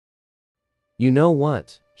You know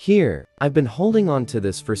what? Here, I've been holding on to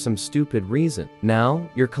this for some stupid reason. Now,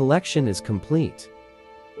 your collection is complete.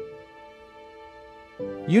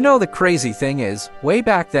 You know the crazy thing is, way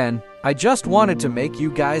back then, I just wanted to make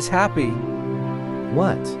you guys happy.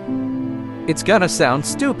 What? It's gonna sound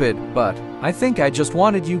stupid, but I think I just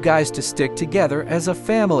wanted you guys to stick together as a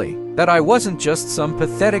family. That I wasn't just some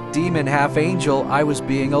pathetic demon half-angel I was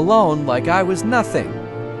being alone like I was nothing.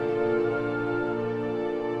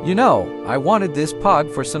 You know, I wanted this pug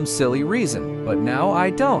for some silly reason, but now I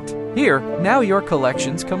don't. Here, now your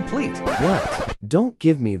collection's complete. What? Don't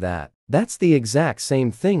give me that. That's the exact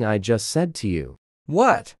same thing I just said to you.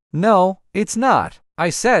 What? No, it's not. I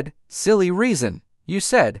said, silly reason. You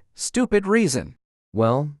said, stupid reason.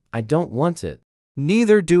 Well, I don't want it.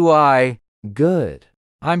 Neither do I. Good.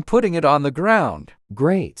 I'm putting it on the ground.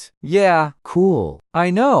 Great. Yeah. Cool. I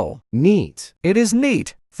know. Neat. It is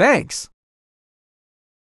neat. Thanks.